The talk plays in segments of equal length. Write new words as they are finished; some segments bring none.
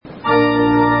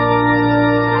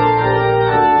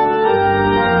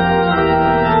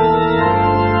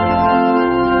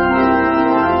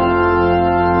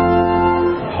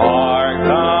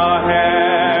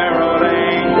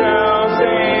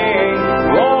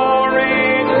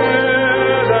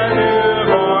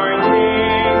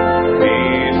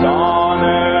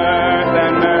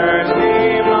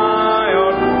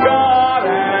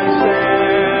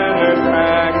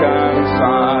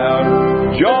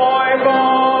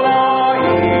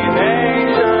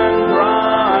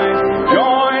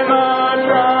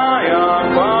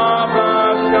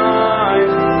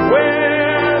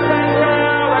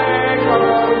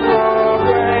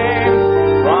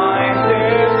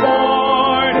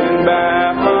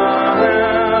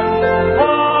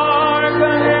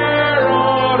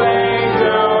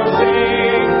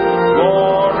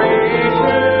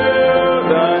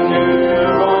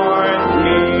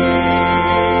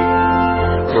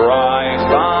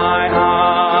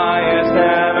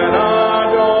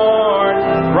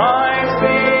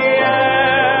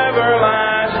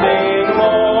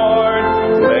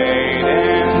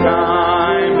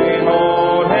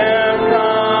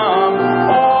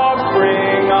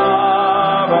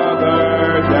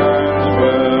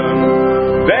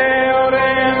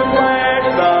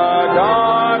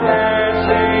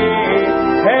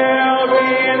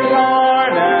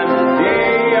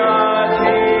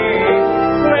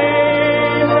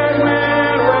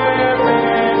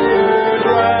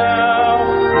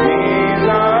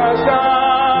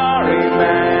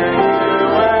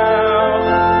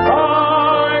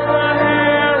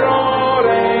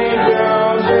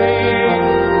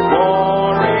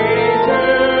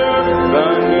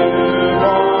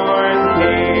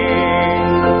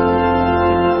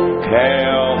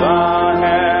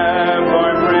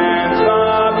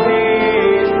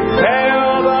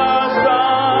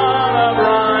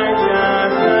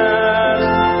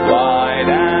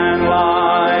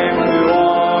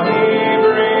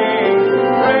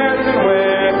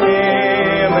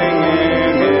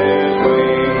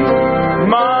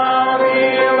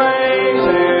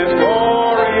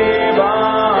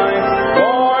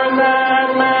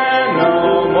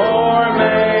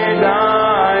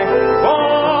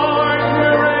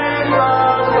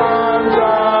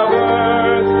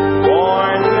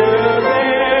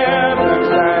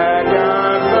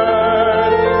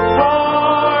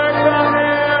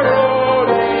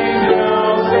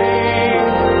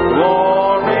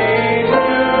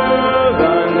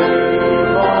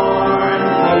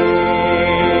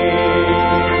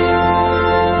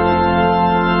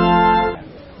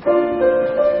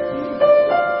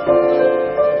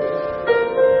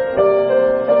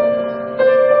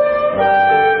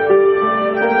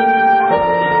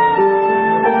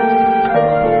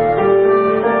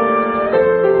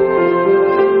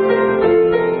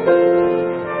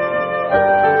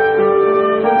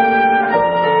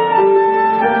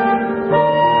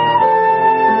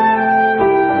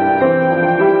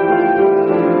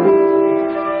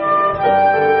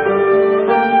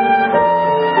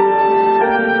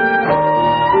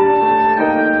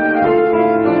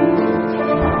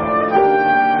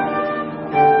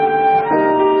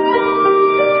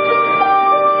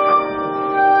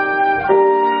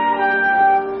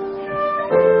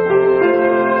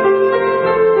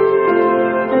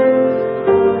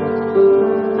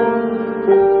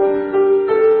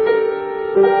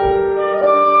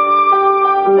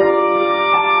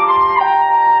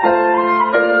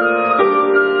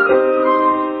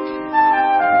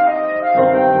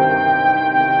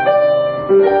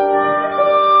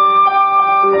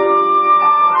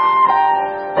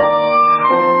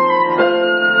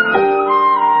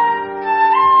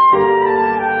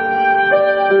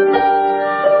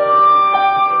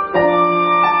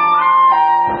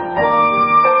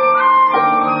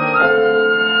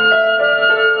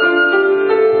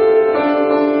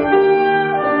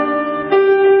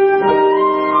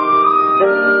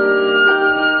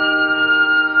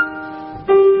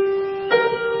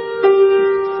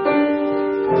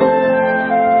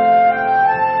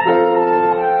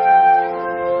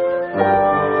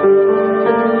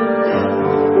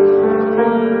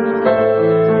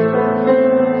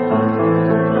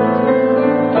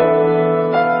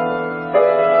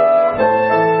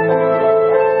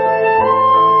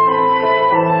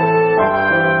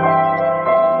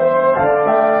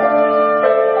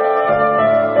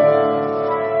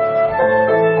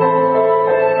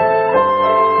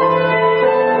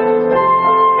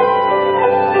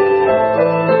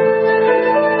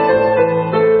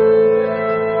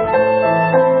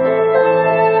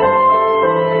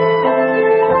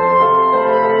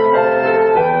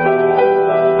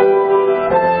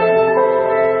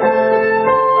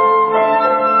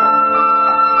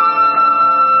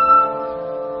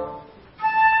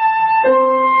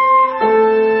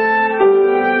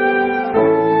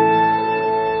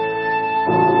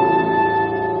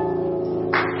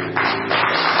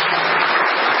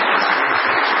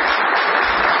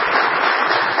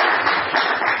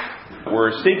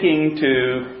we're seeking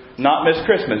to not miss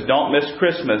Christmas. Don't miss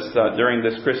Christmas during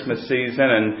this Christmas season.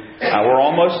 And we're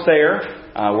almost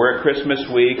there. We're at Christmas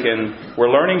week, and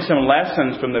we're learning some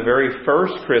lessons from the very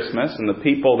first Christmas and the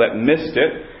people that missed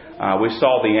it. We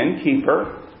saw the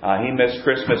innkeeper. He missed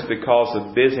Christmas because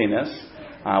of busyness.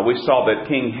 We saw that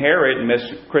King Herod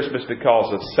missed Christmas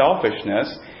because of selfishness.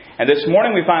 And this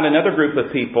morning we find another group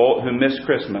of people who missed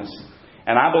Christmas.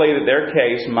 And I believe that their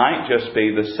case might just be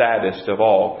the saddest of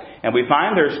all. And we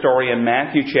find their story in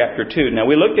Matthew chapter 2. Now,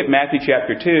 we looked at Matthew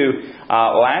chapter 2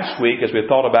 last week as we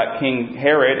thought about King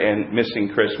Herod and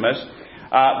missing Christmas.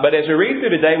 But as we read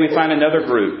through today, we find another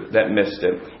group that missed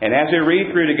it. And as we read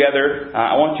through together,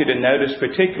 I want you to notice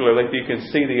particularly if you can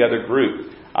see the other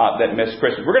group that missed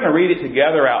Christmas. We're going to read it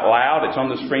together out loud. It's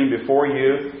on the screen before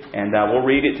you, and we'll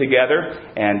read it together,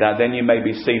 and then you may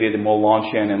be seated, and we'll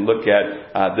launch in and look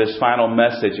at this final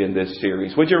message in this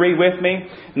series. Would you read with me?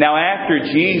 Now, after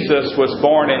Jesus was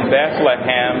born in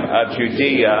Bethlehem of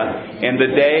Judea, in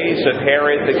the days of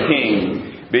Herod the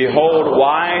king, behold,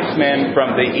 wise men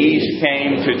from the east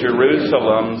came to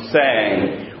Jerusalem,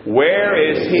 saying, Where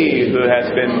is he who has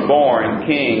been born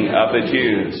King of the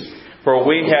Jews? For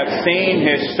we have seen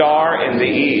his star in the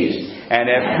east, and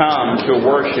have come to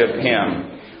worship him.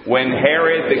 When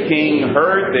Herod the king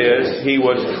heard this, he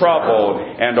was troubled,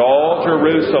 and all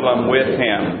Jerusalem with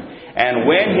him. And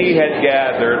when he had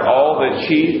gathered all the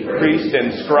chief priests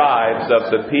and scribes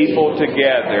of the people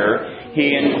together,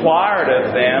 he inquired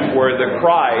of them where the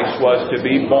Christ was to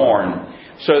be born.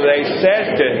 So they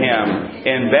said to him,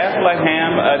 In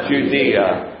Bethlehem of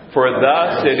Judea, for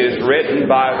thus it is written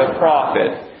by the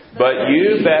prophet, But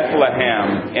you,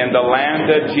 Bethlehem, in the land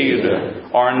of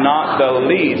Judah, are not the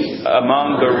least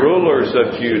among the rulers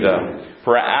of Judah.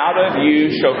 For out of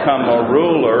you shall come a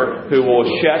ruler who will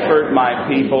shepherd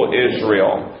my people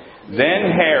Israel.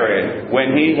 Then Herod,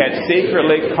 when he had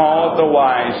secretly called the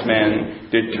wise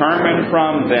men, determined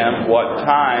from them what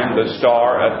time the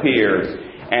star appeared.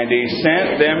 And he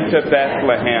sent them to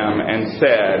Bethlehem and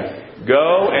said,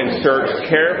 Go and search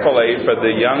carefully for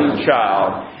the young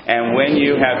child, and when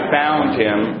you have found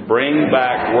him, bring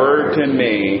back word to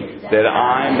me, that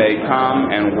I may come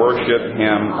and worship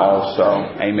him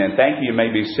also. Amen. Thank you. You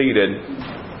may be seated.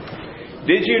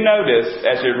 Did you notice,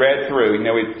 as we read through,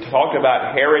 we talked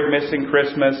about Herod missing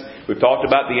Christmas. We've talked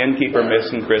about the innkeeper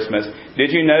missing Christmas. Did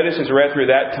you notice, as we read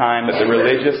through that time, that the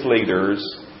religious leaders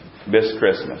missed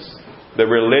Christmas? The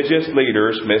religious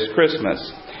leaders missed Christmas.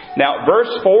 Now, verse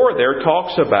 4 there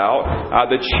talks about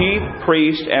the chief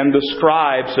priest and the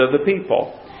scribes of the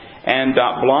people. And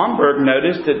Blomberg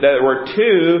noticed that there were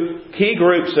two key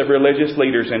groups of religious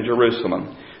leaders in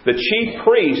Jerusalem. The chief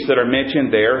priests that are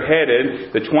mentioned there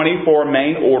headed the 24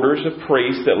 main orders of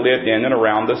priests that lived in and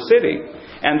around the city.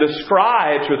 And the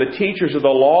scribes, or the teachers of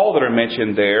the law that are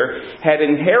mentioned there, had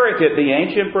inherited the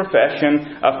ancient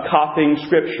profession of copying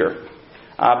Scripture.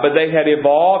 But they had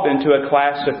evolved into a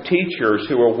class of teachers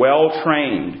who were well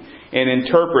trained in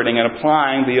interpreting and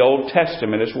applying the Old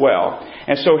Testament as well.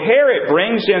 And so Herod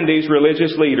brings in these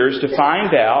religious leaders to find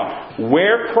out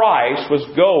where Christ was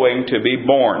going to be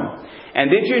born. And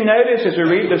did you notice as we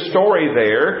read the story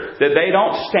there that they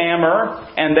don't stammer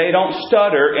and they don't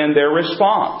stutter in their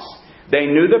response? They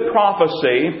knew the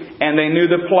prophecy and they knew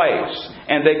the place.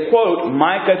 And they quote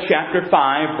Micah chapter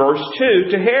 5 verse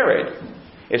 2 to Herod.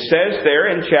 It says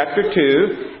there in chapter 2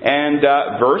 and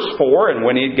verse 4, And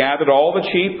when he had gathered all the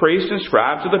chief priests and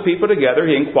scribes of the people together,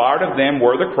 he inquired of them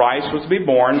where the Christ was to be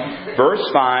born. Verse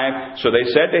 5, So they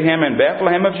said to him, In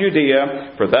Bethlehem of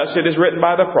Judea, for thus it is written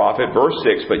by the prophet. Verse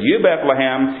 6, But you,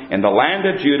 Bethlehem, in the land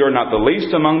of Judah, are not the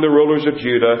least among the rulers of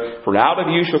Judah, for out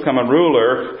of you shall come a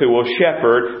ruler who will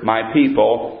shepherd my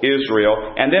people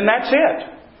Israel. And then that's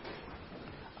it.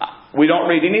 We don't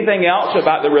read anything else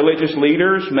about the religious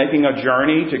leaders making a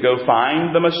journey to go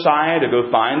find the Messiah, to go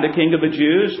find the King of the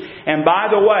Jews. And by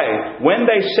the way, when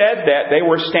they said that, they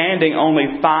were standing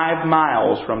only 5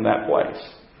 miles from that place.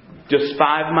 Just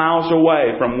 5 miles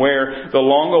away from where the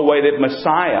long-awaited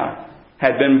Messiah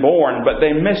had been born, but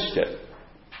they missed it.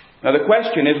 Now the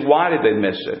question is, why did they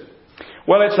miss it?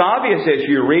 Well, it's obvious as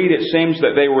you read, it seems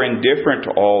that they were indifferent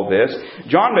to all this.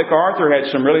 John MacArthur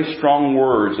had some really strong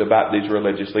words about these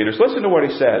religious leaders. Listen to what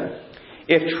he said.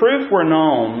 If truth were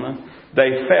known,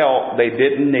 they felt they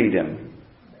didn't need Him.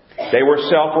 They were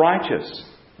self-righteous.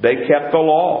 They kept the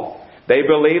law. They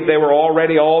believed they were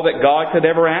already all that God could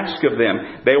ever ask of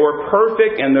them. They were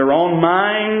perfect in their own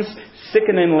minds,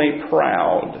 sickeningly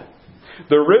proud.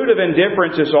 The root of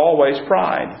indifference is always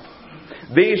pride.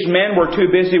 These men were too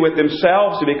busy with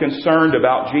themselves to be concerned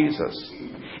about Jesus.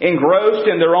 Engrossed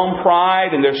in their own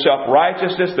pride and their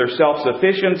self-righteousness, their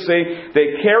self-sufficiency,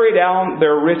 they carried out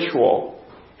their ritual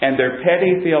and their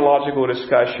petty theological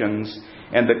discussions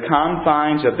in the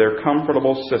confines of their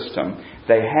comfortable system.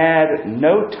 They had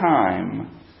no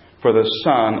time for the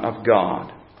Son of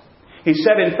God. He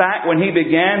said, in fact, when he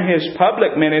began his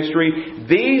public ministry,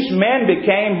 these men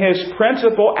became his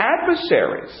principal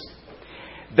adversaries.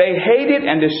 They hated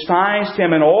and despised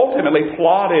him and ultimately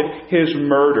plotted his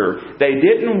murder. They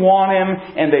didn't want him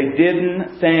and they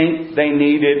didn't think they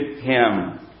needed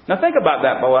him. Now think about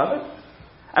that, beloved.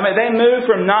 I mean, they moved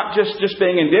from not just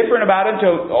being indifferent about him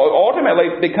to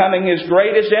ultimately becoming his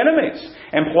greatest enemies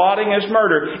and plotting his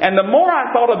murder. And the more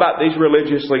I thought about these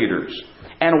religious leaders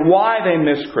and why they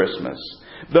missed Christmas,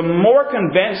 the more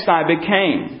convinced I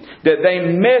became that they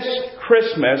missed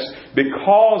Christmas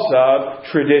because of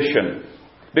tradition.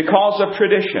 Because of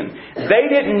tradition. They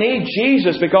didn't need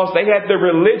Jesus because they had their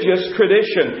religious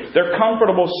tradition, their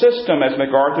comfortable system, as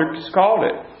MacArthur called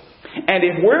it. And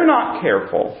if we're not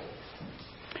careful,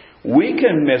 we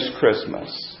can miss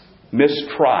Christmas, miss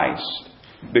Christ,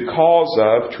 because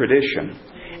of tradition.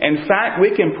 In fact,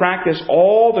 we can practice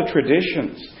all the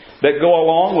traditions that go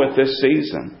along with this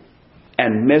season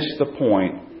and miss the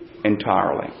point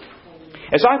entirely.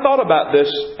 As I thought about this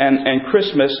and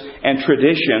Christmas and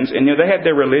traditions, and they had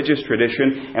their religious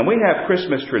tradition, and we have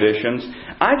Christmas traditions,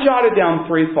 I jotted down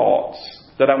 3 thoughts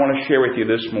that I want to share with you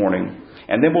this morning,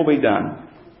 and then we'll be done.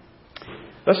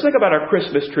 Let's think about our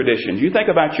Christmas traditions. You think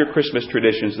about your Christmas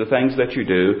traditions, the things that you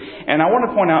do, and I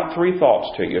want to point out 3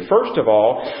 thoughts to you. First of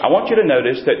all, I want you to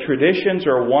notice that traditions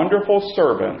are wonderful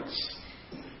servants,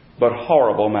 but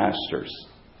horrible masters.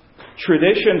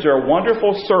 Traditions are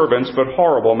wonderful servants, but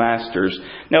horrible masters.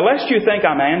 Now, lest you think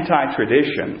I'm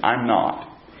anti-tradition, I'm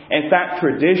not. In fact,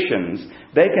 traditions,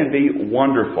 they can be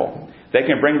wonderful. They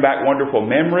can bring back wonderful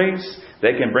memories.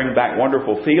 They can bring back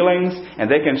wonderful feelings.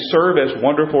 And they can serve as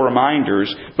wonderful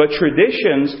reminders. But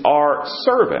traditions are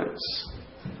servants.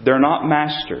 They're not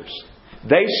masters.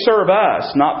 They serve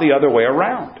us, not the other way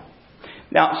around.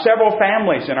 Now, several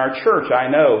families in our church,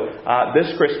 I know,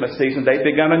 this Christmas season, they've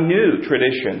begun a new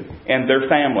tradition in their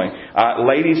family.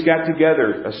 Ladies got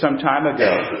together some time ago,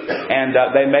 and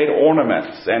they made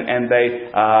ornaments, and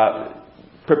they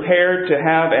prepared to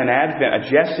have a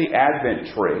Jesse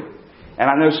Advent tree. And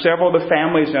I know several of the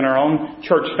families in our own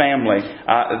church family,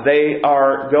 they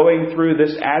are going through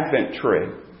this Advent tree.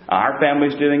 Our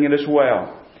family's doing it as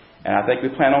well. And I think we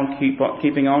plan on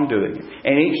keeping on doing it.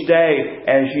 And each day,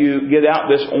 as you get out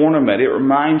this ornament, it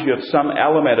reminds you of some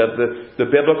element of the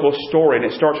biblical story. And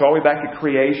it starts all the way back to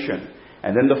creation.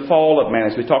 And then the fall of man,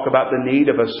 as we talk about the need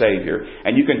of a Savior.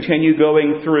 And you continue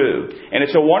going through. And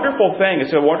it's a wonderful thing.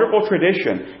 It's a wonderful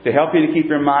tradition to help you to keep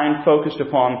your mind focused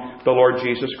upon the Lord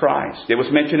Jesus Christ. It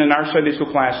was mentioned in our Sunday school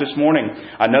class this morning.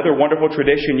 Another wonderful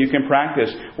tradition you can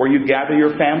practice where you gather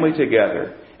your family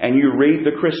together and you read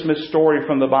the Christmas story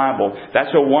from the Bible.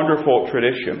 That's a wonderful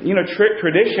tradition. You know,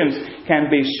 traditions can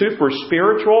be super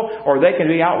spiritual or they can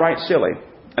be outright silly.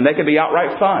 And they can be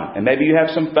outright fun. And maybe you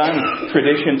have some fun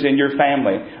traditions in your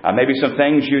family. Maybe some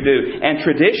things you do. And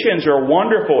traditions are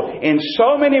wonderful in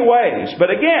so many ways. But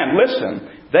again,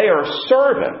 listen, they are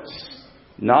servants,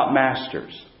 not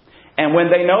masters. And when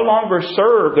they no longer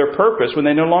serve their purpose, when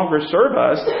they no longer serve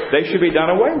us, they should be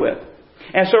done away with.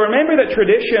 And so remember that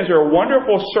traditions are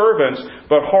wonderful servants,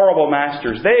 but horrible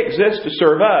masters. They exist to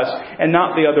serve us and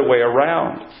not the other way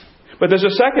around. But there's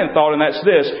a second thought, and that's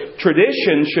this.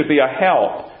 Tradition should be a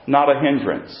help, not a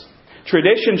hindrance.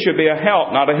 Tradition should be a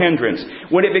help, not a hindrance.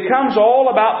 When it becomes all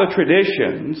about the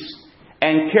traditions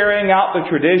and carrying out the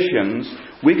traditions,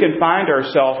 we can find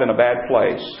ourselves in a bad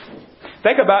place.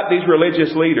 Think about these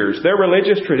religious leaders. Their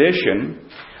religious tradition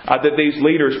that these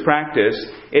leaders practice,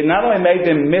 it not only made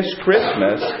them miss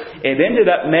Christmas, it ended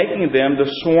up making them the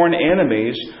sworn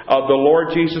enemies of the Lord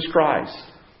Jesus Christ.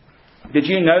 Did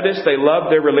you notice they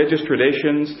loved their religious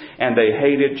traditions and they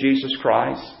hated Jesus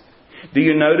Christ? Do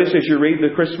you notice as you read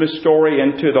the Christmas story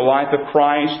into the life of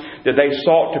Christ that they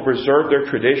sought to preserve their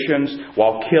traditions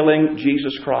while killing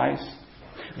Jesus Christ?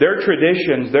 Their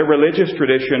traditions, their religious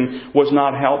tradition was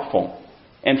not helpful.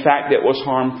 In fact, it was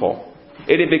harmful.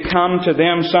 It had become to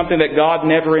them something that God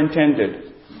never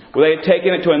intended. Well, they had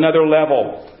taken it to another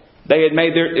level. They had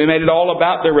made it all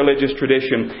about their religious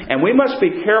tradition. And we must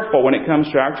be careful when it comes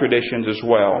to our traditions as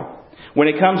well. When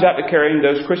it comes out to carrying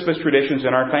those Christmas traditions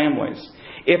in our families.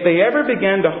 If they ever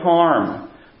begin to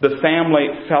harm the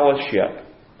family fellowship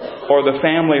or the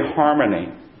family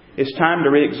harmony, it's time to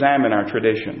re-examine our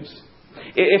traditions.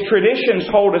 If traditions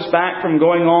hold us back from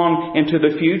going on into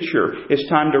the future, it's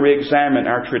time to re-examine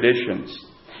our traditions.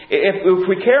 If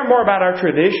we care more about our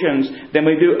traditions than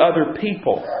we do other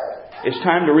people, it's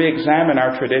time to re-examine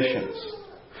our traditions.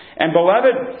 And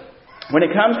beloved, when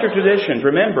it comes to traditions,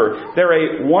 remember,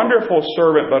 they're a wonderful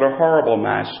servant but a horrible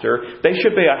master. They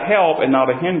should be a help and not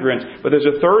a hindrance. But there's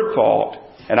a third thought,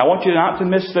 and I want you not to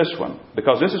miss this one,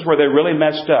 because this is where they really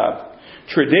messed up.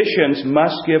 Traditions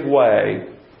must give way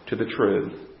to the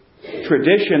truth.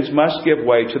 Traditions must give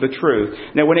way to the truth.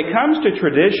 Now, when it comes to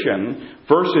tradition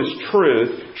versus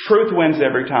truth, truth wins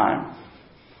every time.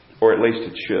 Or at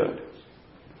least it should.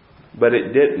 But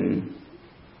it didn't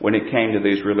when it came to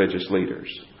these religious leaders.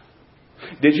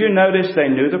 Did you notice they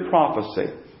knew the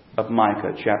prophecy of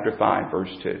Micah chapter 5 verse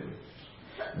 2?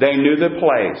 They knew the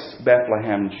place,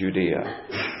 Bethlehem, Judea.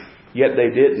 Yet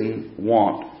they didn't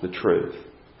want the truth.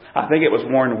 I think it was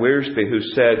Warren Wiersbe who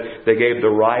said they gave the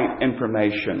right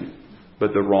information,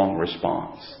 but the wrong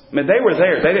response. I mean, they were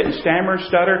there. They didn't stammer,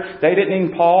 stutter. They didn't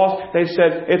even pause. They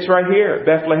said, it's right here,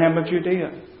 Bethlehem of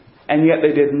Judea. And yet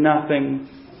they did nothing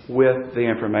with the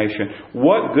information.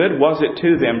 What good was it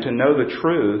to them to know the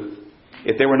truth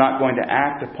if they were not going to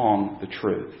act upon the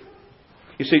truth?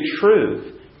 You see,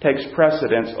 truth takes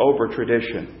precedence over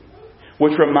tradition,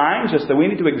 which reminds us that we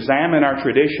need to examine our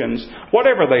traditions,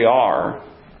 whatever they are,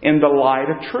 in the light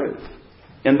of truth,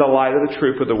 in the light of the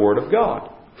truth of the Word of God.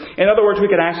 In other words, we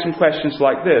could ask some questions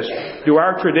like this. Do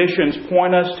our traditions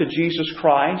point us to Jesus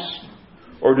Christ,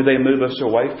 or do they move us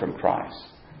away from Christ?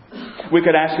 We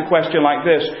could ask a question like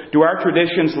this. Do our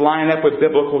traditions line up with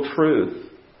biblical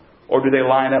truth, or do they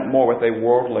line up more with a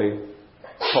worldly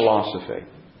philosophy?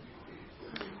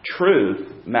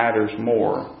 Truth matters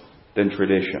more than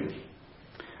tradition.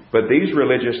 But these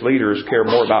religious leaders care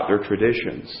more about their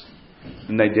traditions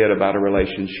than they did about a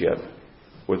relationship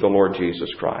with the Lord Jesus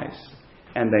Christ.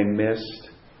 And they missed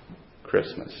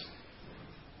Christmas.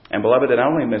 And beloved, they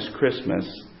not only missed Christmas,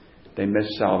 they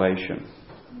missed salvation.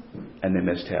 And they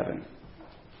missed heaven.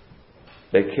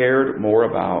 They cared more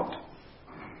about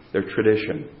their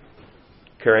tradition,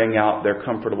 carrying out their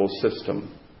comfortable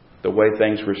system, the way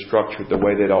things were structured, the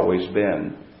way they'd always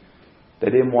been.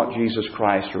 They didn't want Jesus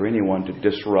Christ or anyone to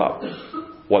disrupt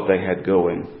what they had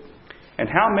going. And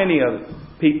how many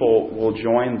of people will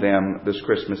join them this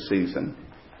Christmas season?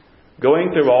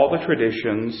 Going through all the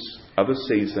traditions of the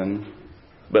season,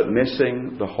 but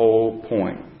missing the whole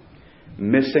point.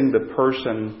 Missing the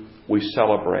person we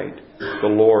celebrate, the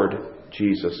Lord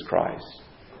Jesus Christ.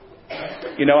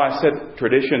 You know, I said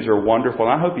traditions are wonderful.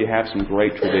 And I hope you have some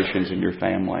great traditions in your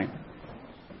family.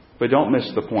 But don't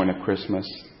miss the point of Christmas.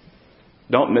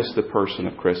 Don't miss the person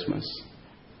of Christmas.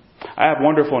 I have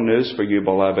wonderful news for you,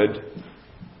 beloved.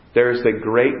 There is a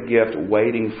great gift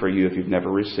waiting for you if you've never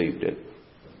received it.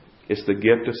 It's the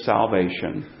gift of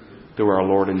salvation through our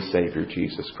Lord and Savior,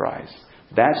 Jesus Christ.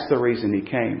 That's the reason He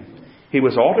came. He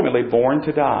was ultimately born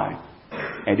to die.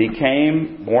 And He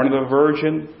came, born of a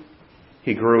virgin.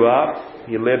 He grew up.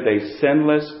 He lived a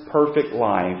sinless, perfect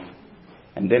life.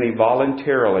 And then He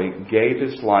voluntarily gave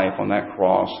His life on that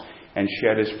cross and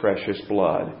shed His precious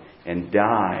blood and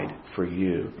died for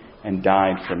you and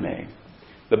died for me.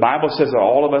 The Bible says that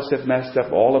all of us have messed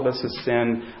up. All of us have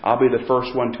sinned. I'll be the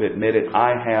first one to admit it.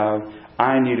 I have.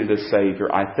 I needed a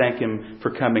Savior. I thank Him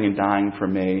for coming and dying for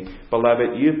me.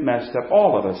 Beloved, you've messed up.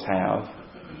 All of us have.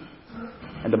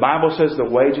 And the Bible says the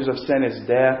wages of sin is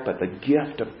death, but the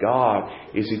gift of God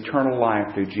is eternal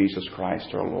life through Jesus Christ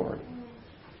our Lord.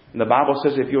 And the Bible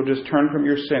says if you'll just turn from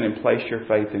your sin and place your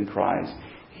faith in Christ,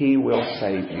 He will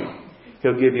save you.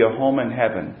 He'll give you a home in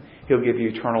heaven. He'll give you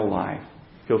eternal life.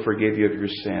 He'll forgive you of your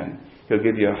sin. He'll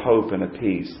give you a hope and a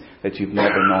peace that you've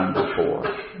never known before.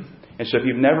 And so if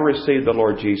you've never received the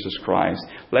Lord Jesus Christ,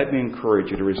 let me encourage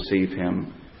you to receive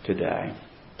Him today.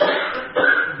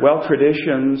 Well,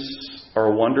 traditions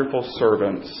are wonderful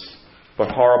servants,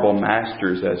 but horrible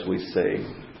masters, as we see.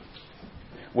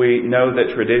 We know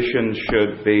that tradition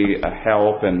should be a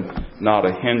help and not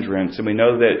a hindrance. And we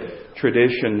know that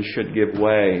tradition should give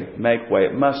way, make way.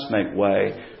 It must make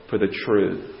way for the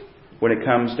truth. When it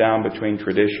comes down between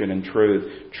tradition and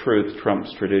truth, truth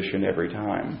trumps tradition every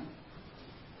time.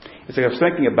 As I was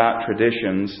thinking about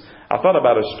traditions, I thought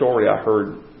about a story I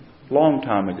heard a long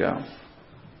time ago.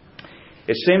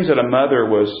 It seems that a mother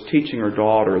was teaching her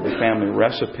daughter the family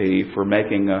recipe for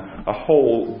making a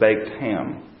whole baked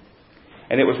ham.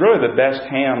 And it was really the best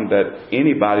ham that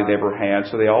anybody had ever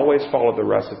had, so they always followed the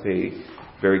recipe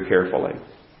very carefully.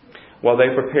 Well,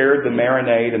 they prepared the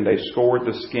marinade and they scored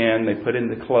the skin. They put in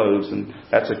the cloves, and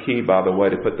that's a key, by the way,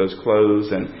 to put those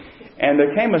cloves in. And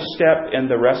there came a step in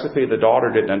the recipe the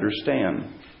daughter didn't understand.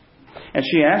 And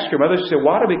she asked her mother, she said,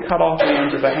 why do we cut off the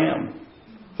ends of the ham?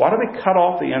 Why do we cut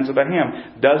off the ends of the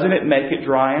ham? Doesn't it make it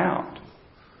dry out?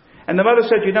 And the mother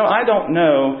said, I don't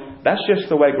know. That's just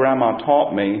the way Grandma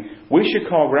taught me. We should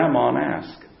call Grandma and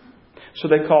ask. So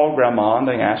they called Grandma and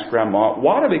they asked Grandma,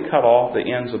 why do we cut off the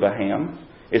ends of the ham?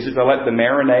 Is it to let the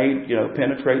marinade,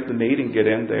 penetrate the meat and get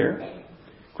in there?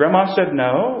 Grandma said,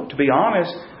 no. To be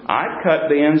honest, I cut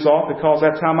the ends off because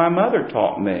that's how my mother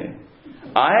taught me.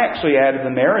 I actually added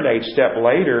the marinade step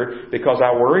later because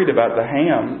I worried about the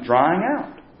ham drying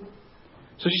out.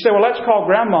 So she said, well, let's call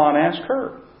Grandma and ask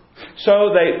her.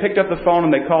 So they picked up the phone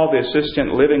and they called the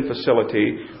assistant living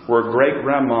facility where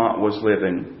great-grandma was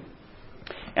living.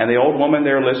 And the old woman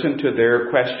there listened to their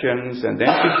questions, and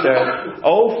then she said,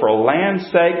 oh, for land's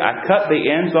sake, I cut the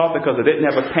ends off because I didn't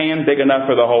have a pan big enough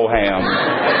for the whole ham.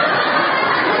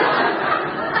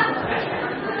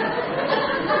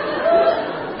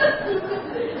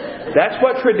 That's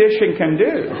what tradition can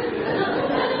do.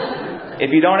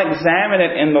 If you don't examine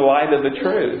it in the light of the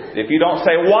truth. If you don't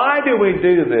say, why do we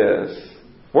do this?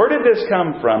 Where did this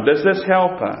come from? Does this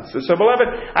help us? And so, beloved,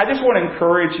 I just want to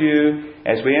encourage you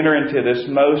as we enter into this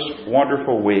most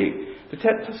wonderful week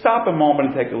to stop a moment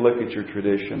and take a look at your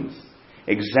traditions.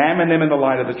 Examine them in the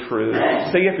light of the truth.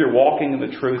 See if you're walking in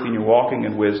the truth and you're walking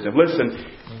in wisdom. Listen,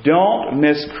 don't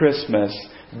miss Christmas.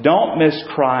 Don't miss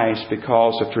Christ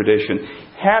because of tradition.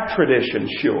 Have traditions,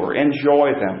 sure.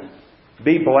 Enjoy them.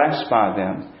 Be blessed by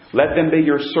them. Let them be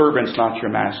your servants, not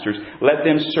your masters. Let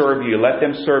them serve you. Let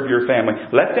them serve your family.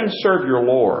 Let them serve your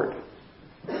Lord.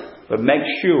 But make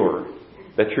sure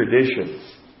that traditions,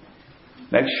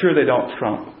 make sure they don't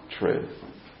trump truth.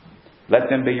 Let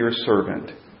them be your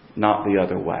servant, not the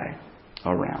other way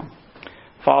around.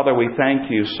 Father, we thank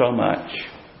you so much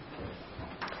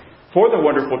for the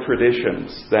wonderful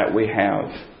traditions that we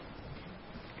have.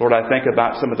 Lord, I think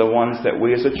about some of the ones that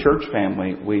we as a church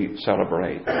family, we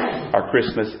celebrate. Our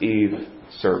Christmas Eve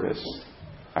service,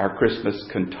 our Christmas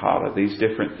cantata, these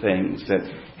different things that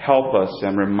help us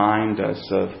and remind us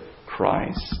of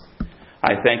Christ.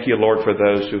 I thank you, Lord, for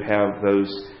those who have those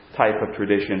type of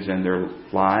traditions in their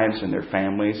lives and their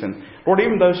families. And Lord,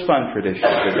 even those fun traditions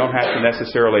that don't have to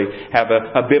necessarily have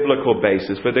a biblical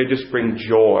basis, but they just bring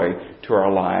joy to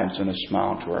our lives and a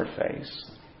smile to our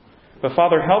face. But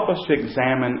Father, help us to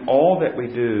examine all that we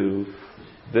do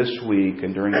this week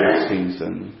and during this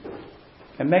season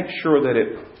and make sure that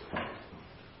it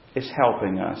is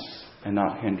helping us and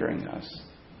not hindering us.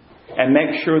 And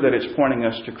make sure that it's pointing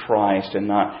us to Christ and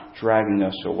not dragging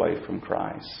us away from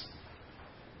Christ.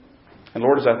 And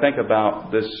Lord, as I think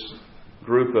about this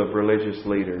group of religious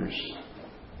leaders,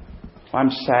 I'm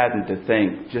saddened to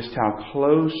think just how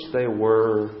close they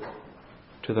were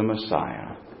to the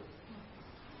Messiah.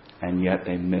 And yet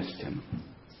they missed Him.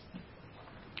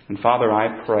 And Father,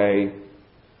 I pray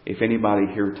if anybody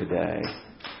here today,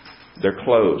 they're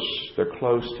close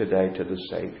today to the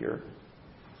Savior.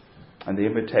 And the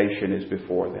invitation is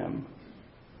before them.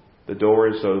 The door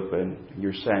is open. And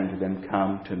you're saying to them,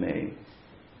 come to me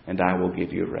and I will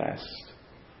give you rest.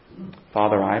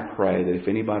 Father, I pray that if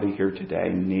anybody here today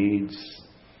needs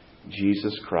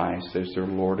Jesus Christ as their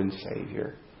Lord and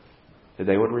Savior, that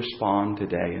they would respond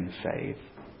today in faith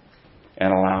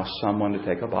and allow someone to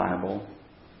take a Bible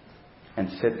and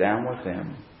sit down with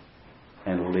them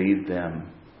and lead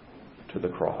them to the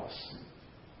cross.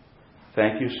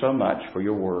 Thank you so much for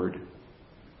your word.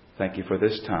 Thank you for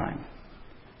this time.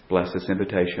 Bless this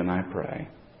invitation, I pray.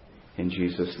 In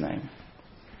Jesus' name,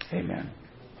 amen.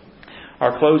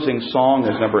 Our closing song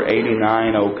is number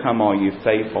 89, "O Come All You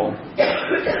Faithful."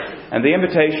 And the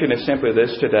invitation is simply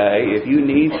this today. If you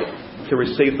need to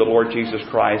receive the Lord Jesus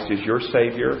Christ as your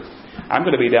Savior, I'm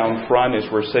going to be down front as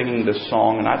we're singing this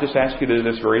song, and I just ask you to do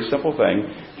this very simple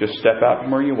thing. Just step out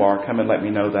from where you are. Come and let me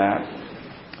know that.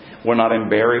 We'll not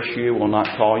embarrass you. We'll not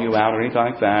call you out or anything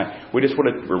like that. We just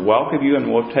want to welcome you,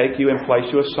 and we'll take you and place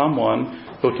you with someone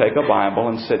who'll take a Bible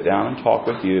and sit down and talk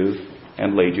with you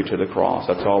and lead you to the cross.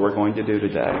 That's all we're going to do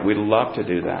today. We'd love to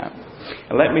do that.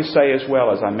 And let me say as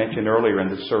well, as I mentioned earlier in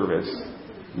the service,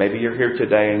 maybe you're here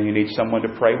today and you need someone to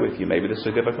pray with you. Maybe this is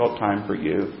a difficult time for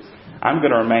you. I'm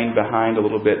going to remain behind a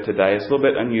little bit today. It's a little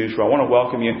bit unusual. I want to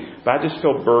welcome you, but I just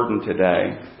feel burdened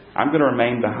today. I'm going to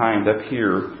remain behind up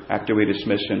here after we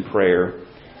dismiss in prayer.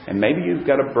 And maybe you've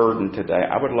got a burden today.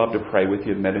 I would love to pray with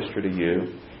you and minister to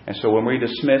you. And so when we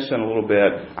dismiss in a little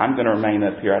bit, I'm going to remain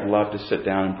up here. I'd love to sit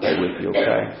down and pray with you,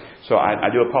 okay? So I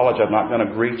do apologize. I'm not going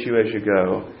to greet you as you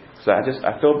go. So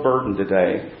I feel burdened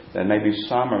today that maybe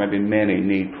some or maybe many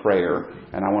need prayer,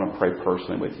 and I want to pray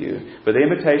personally with you. But the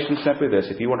invitation is simply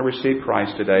this. If you want to receive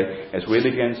Christ today, as we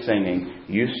begin singing,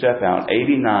 you step out.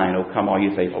 89, "Oh Come All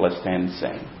You Faithful." Let's stand and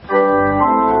sing.